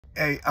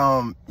Hey,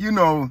 you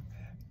know,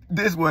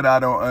 this what I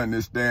don't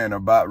understand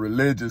about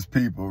religious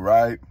people,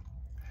 right?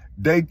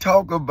 They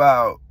talk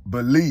about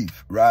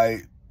belief,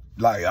 right?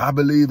 Like, I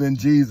believe in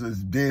Jesus,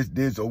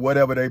 this, or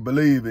whatever they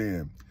believe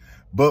in.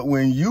 But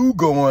when you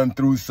going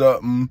through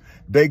something,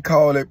 they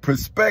call it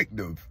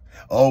perspective.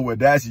 Oh, well,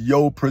 that's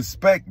your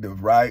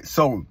perspective, right?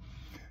 So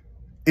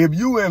if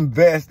you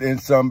invest in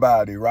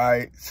somebody,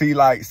 right? See,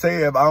 like,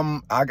 say if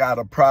I got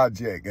a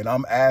project and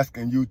I'm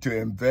asking you to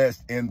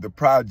invest in the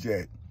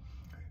project,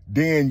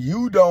 then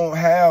you don't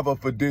have a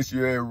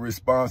fiduciary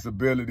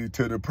responsibility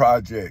to the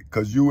project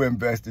because you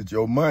invested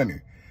your money.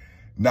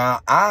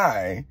 Now,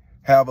 I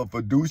have a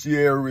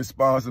fiduciary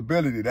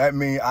responsibility. That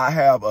means I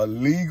have a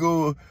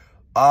legal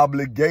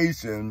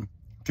obligation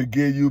to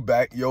give you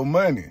back your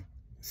money.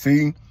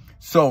 See?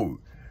 So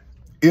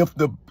if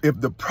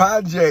the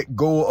project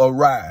go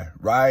awry,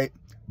 right,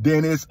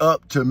 then it's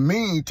up to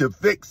me to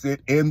fix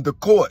it in the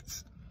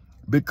courts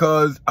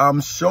because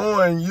I'm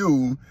showing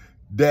you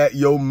that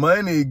your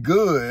money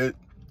good.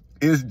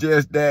 Is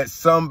just that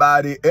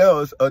somebody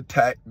else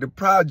attacked the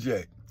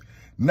project.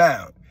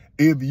 Now,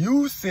 if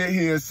you sit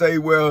here and say,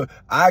 well,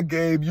 I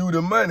gave you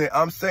the money,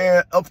 I'm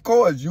saying, of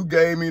course, you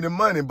gave me the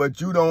money,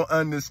 but you don't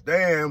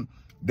understand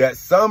that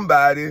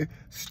somebody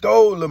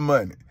stole the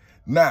money.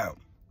 Now,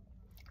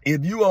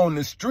 if you on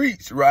the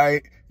streets,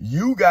 right,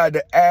 you got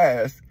to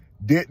ask,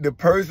 did the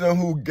person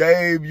who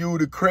gave you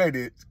the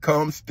credit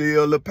come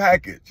steal the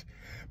package?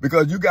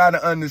 Because you got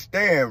to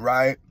understand,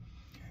 right?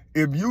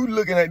 If you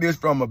looking at this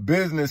from a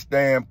business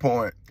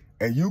standpoint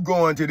and you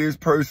going to this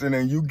person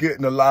and you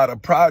getting a lot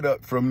of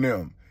product from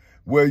them,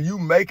 where you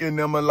making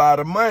them a lot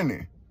of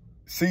money.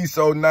 See,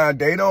 so now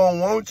they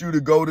don't want you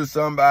to go to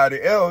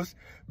somebody else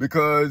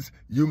because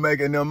you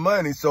making them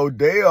money. So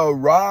they'll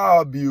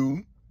rob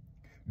you,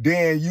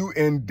 then you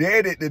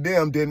indebted to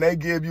them, then they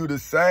give you the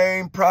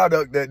same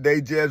product that they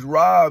just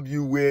robbed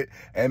you with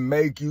and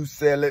make you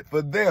sell it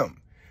for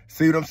them.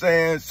 See what I'm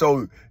saying?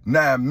 So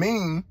now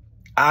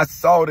I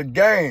saw the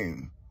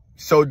game.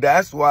 So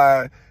that's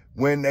why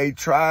when they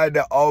tried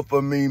to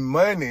offer me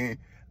money,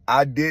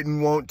 I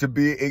didn't want to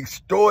be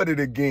extorted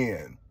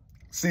again.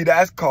 See,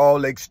 that's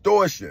called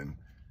extortion.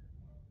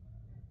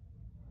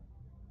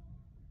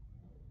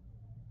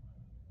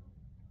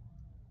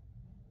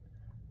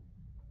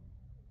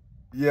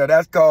 Yeah,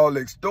 that's called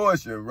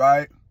extortion,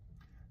 right?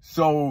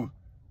 So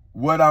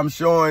what I'm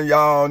showing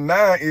y'all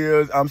now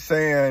is I'm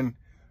saying,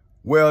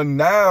 well,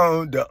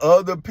 now the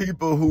other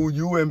people who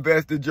you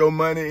invested your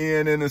money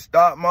in the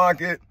stock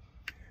market,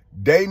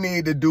 they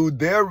need to do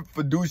their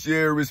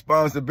fiduciary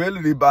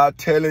responsibility by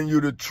telling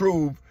you the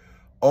truth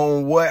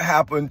on what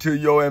happened to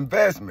your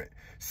investment.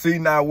 See,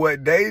 now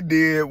what they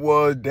did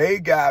was they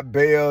got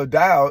bailed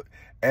out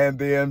and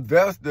the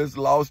investors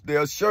lost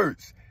their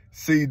shirts.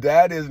 See,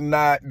 that is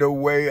not the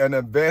way an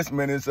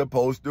investment is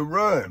supposed to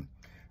run.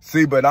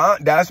 See, but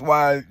that's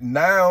why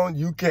now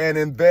you can't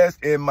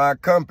invest in my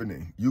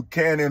company. You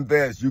can't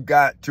invest. You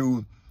got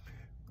to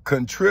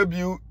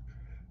contribute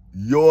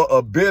your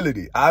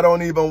ability. I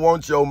don't even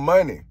want your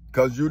money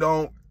because you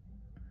don't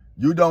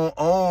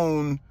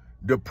own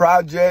the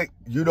project.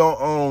 You don't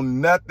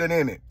own nothing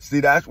in it. See,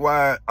 that's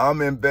why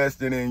I'm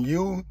investing in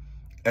you,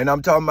 and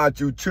I'm talking about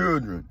you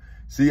children.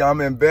 See,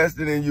 I'm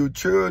investing in you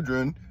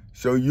children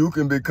so you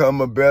can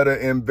become a better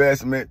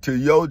investment to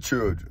your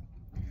children.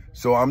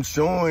 So I'm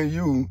showing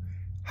you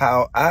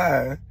how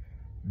I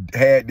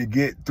had to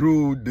get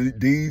through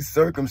these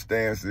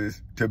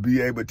circumstances to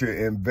be able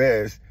to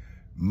invest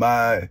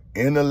my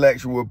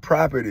intellectual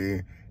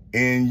property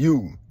in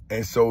you.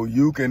 And so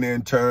you can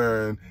in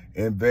turn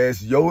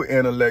invest your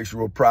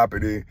intellectual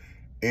property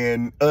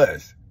in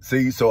us.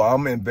 See, so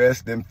I'm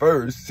investing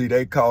first. See,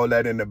 they call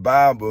that in the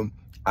Bible,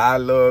 I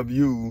love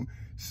you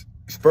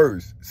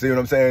first. See what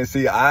I'm saying?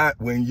 See,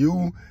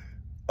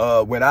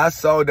 when I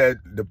saw that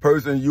the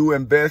person you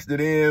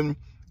invested in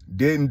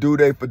didn't do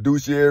their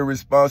fiduciary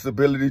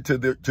responsibility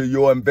to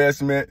your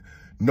investment,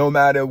 no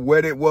matter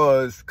what it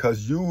was,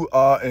 because you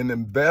are an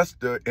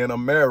investor in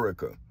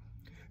America.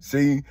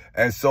 See,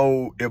 and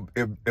so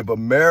if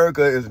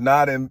America is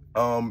not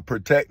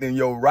protecting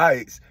your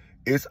rights,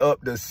 it's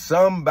up to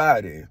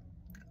somebody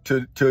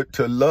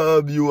to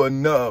love you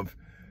enough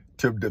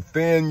to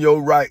defend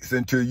your rights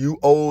until you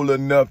old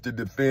enough to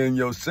defend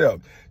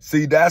yourself.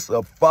 See, that's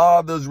a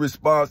father's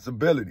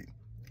responsibility.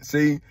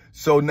 See,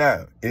 so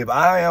now, if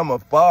I am a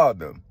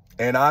father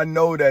and I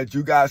know that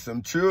you got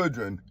some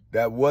children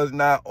that was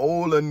not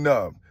old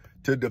enough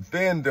to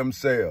defend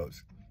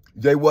themselves,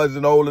 they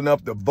wasn't old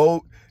enough to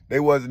vote, they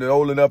wasn't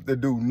old enough to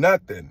do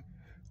nothing,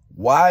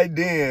 why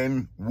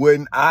then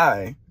wouldn't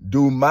I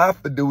do my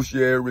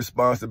fiduciary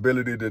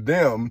responsibility to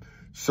them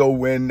so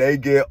when they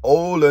get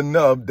old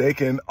enough, they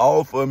can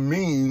offer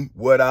me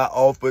what I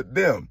offered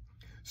them?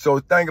 So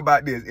think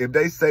about this. If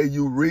they say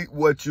you reap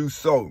what you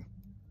sow,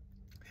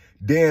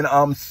 then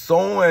I'm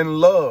sowing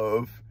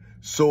love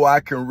so I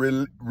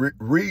can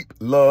reap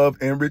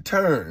love in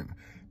return.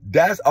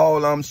 That's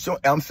all I'm showing.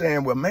 I'm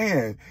saying, well,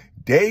 man,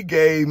 they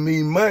gave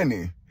me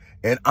money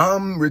And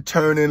I'm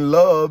returning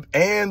love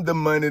and the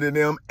money to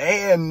them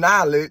and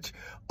knowledge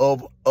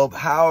of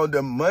how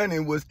the money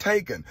was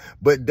taken.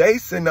 But they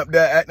sitting up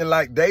there acting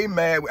like they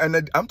mad. And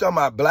I'm talking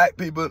about black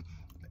people,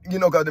 you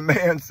know, because the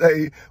man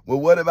say,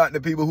 well, what about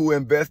the people who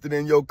invested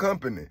in your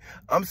company?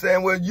 I'm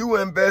saying, well, you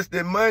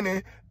invested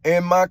money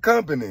in my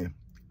company.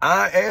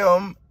 I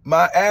am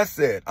my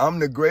asset. I'm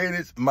the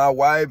greatest. My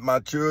wife, my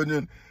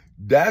children,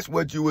 that's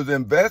what you was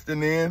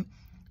investing in.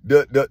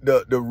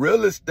 The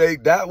real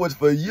estate, that was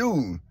for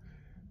you.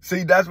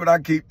 See, that's what I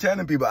keep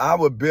telling people. I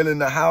was building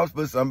the house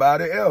for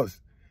somebody else.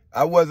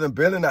 I wasn't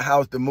building the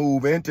house to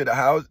move into the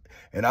house,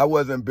 and I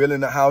wasn't building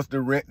the house to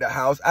rent the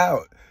house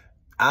out.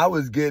 I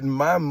was getting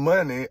my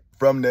money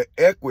from the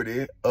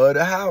equity of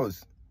the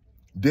house.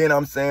 Then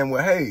I'm saying,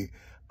 well, hey,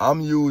 I'm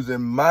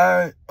using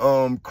my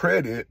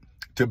credit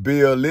to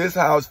build this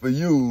house for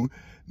you.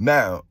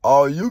 Now,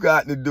 all you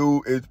got to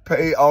do is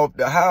pay off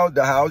the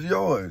house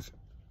yours.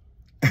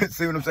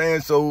 See what I'm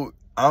saying? So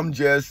I'm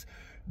just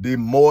the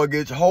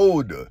mortgage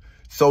holder.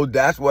 So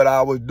that's what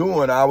I was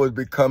doing. I was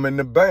becoming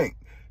the bank.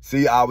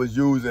 See, I was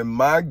using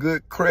my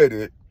good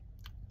credit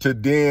to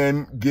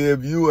then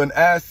give you an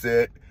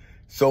asset.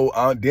 So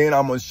then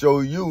I'm going to show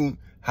you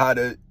how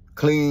to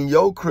clean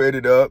your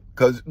credit up.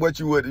 Because what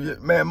you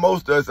would, man,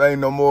 most of us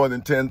ain't no more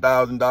than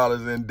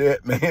 $10,000 in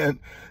debt, man.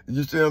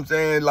 You see what I'm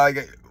saying?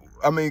 Like,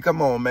 I mean,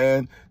 come on,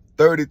 man.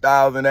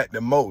 30,000 at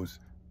the most,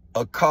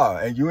 a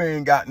car. And you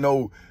ain't got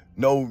no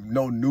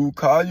new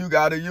car. You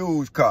got a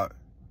used car.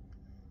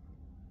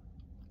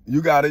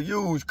 You got a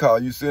used car.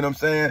 You see what I'm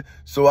saying?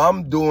 So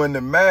I'm doing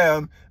the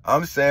math.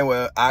 I'm saying,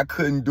 well, I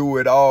couldn't do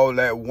it all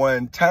at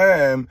one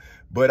time,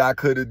 but I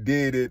could have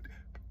did it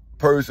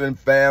person,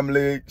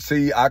 family.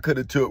 See, I could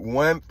have took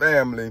one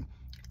family,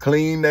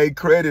 cleaned their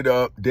credit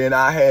up. Then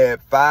I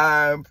had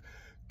 5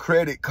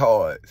 credit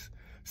cards.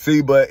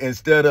 See, but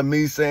instead of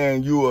me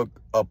saying you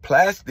a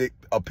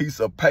piece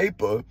of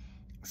paper,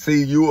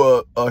 see,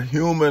 you a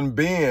human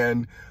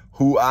being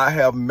who I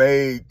have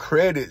made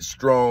credit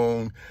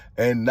strong.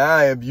 And now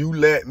if you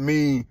let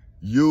me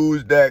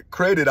use that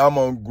credit, I'm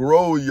going to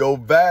grow your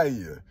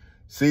value.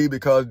 See,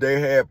 because they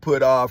had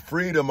put our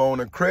freedom on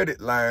a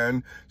credit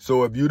line.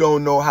 So if you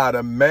don't know how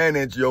to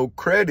manage your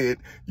credit,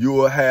 you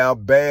will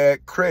have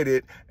bad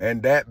credit,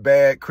 and that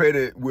bad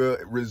credit will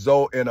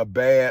result in a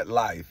bad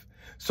life.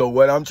 So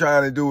what I'm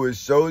trying to do is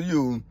show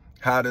you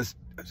how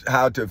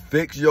to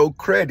fix your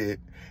credit,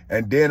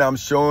 and then I'm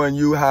showing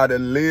you how to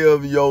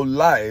live your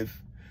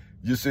life.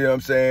 You see what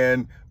I'm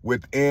saying?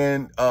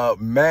 Within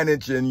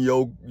managing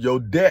your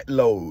debt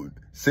load.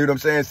 See what I'm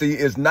saying? See,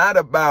 it's not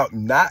about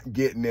not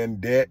getting in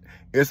debt.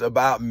 It's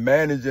about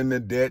managing the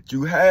debt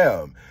you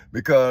have.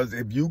 Because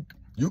if you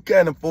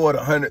can't afford a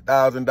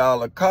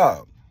 $100,000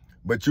 car,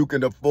 but you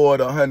can afford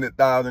a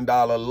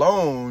 $100,000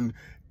 loan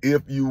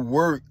if you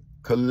work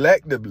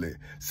collectively.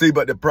 See,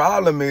 but the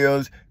problem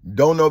is,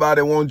 don't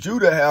nobody want you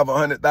to have a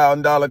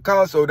 $100,000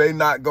 car, so they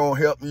not going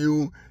to help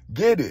you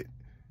get it.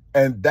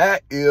 And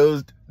that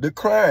is the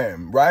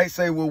crime, right?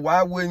 Say, well,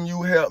 why wouldn't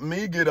you help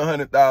me get a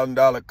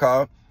 $100,000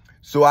 car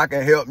so I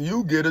can help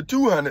you get a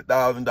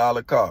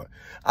 $200,000 car?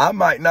 I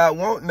might not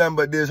want nothing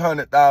but this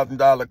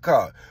 $100,000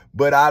 car,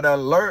 but I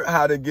done learned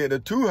how to get a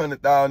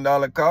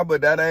 $200,000 car,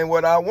 but that ain't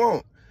what I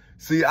want.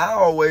 See, I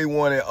always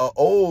wanted an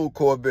old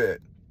Corvette,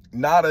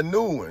 not a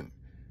new one.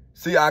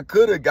 See, I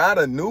could have got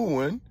a new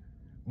one,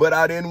 but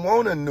I didn't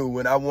want a new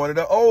one. I wanted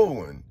an old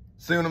one.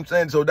 See what I'm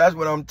saying? So that's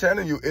what I'm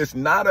telling you. It's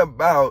not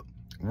about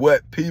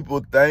what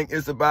people think.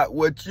 It's about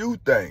what you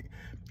think.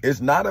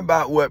 It's not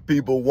about what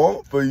people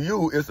want for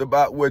you. It's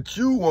about what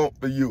you want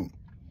for you.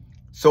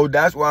 So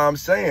that's why I'm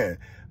saying,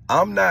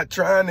 I'm not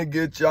trying to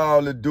get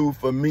y'all to do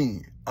for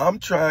me. I'm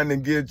trying to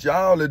get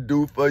y'all to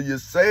do for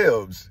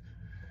yourselves.